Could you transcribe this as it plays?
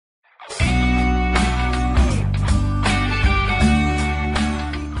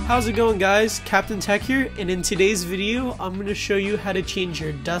How's it going, guys? Captain Tech here, and in today's video I'm going to show you how to change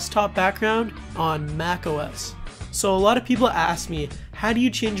your desktop background on Mac OS. So a lot of people ask me, how do you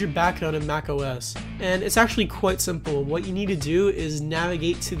change your background in Mac OS? And it's actually quite simple. What you need to do is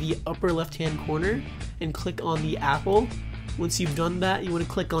navigate to the upper left hand corner and click on the Apple. Once you've done that, you want to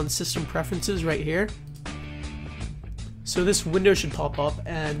click on System Preferences right here. So this window should pop up,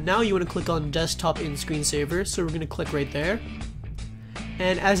 and now you want to click on Desktop in Screensaver, so we're going to click right there.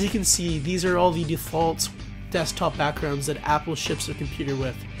 And as you can see, these are all the default desktop backgrounds that Apple ships their computer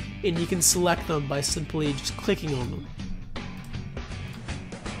with, and you can select them by simply just clicking on them.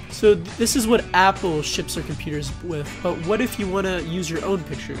 So this is what Apple ships their computers with, but what if you want to use your own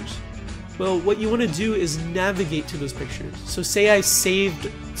pictures? Well, what you want to do is navigate to those pictures. So say I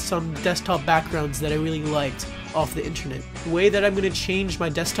saved some desktop backgrounds that I really liked off the internet. The way that I'm going to change my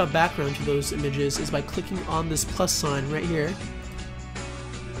desktop background to those images is by clicking on this plus sign right here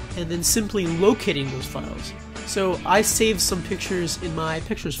and then simply locating those files. So I saved some pictures in my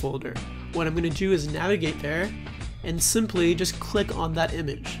pictures folder. What I'm going to do is navigate there and simply just click on that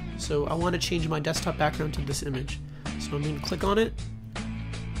image. So I want to change my desktop background to this image. So I'm going to click on it,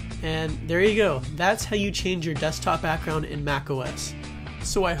 and there you go. That's how you change your desktop background in Mac OS.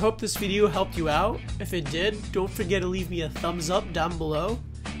 So I hope this video helped you out. If it did, don't forget to leave me a thumbs up down below.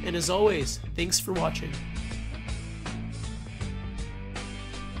 And as always, thanks for watching.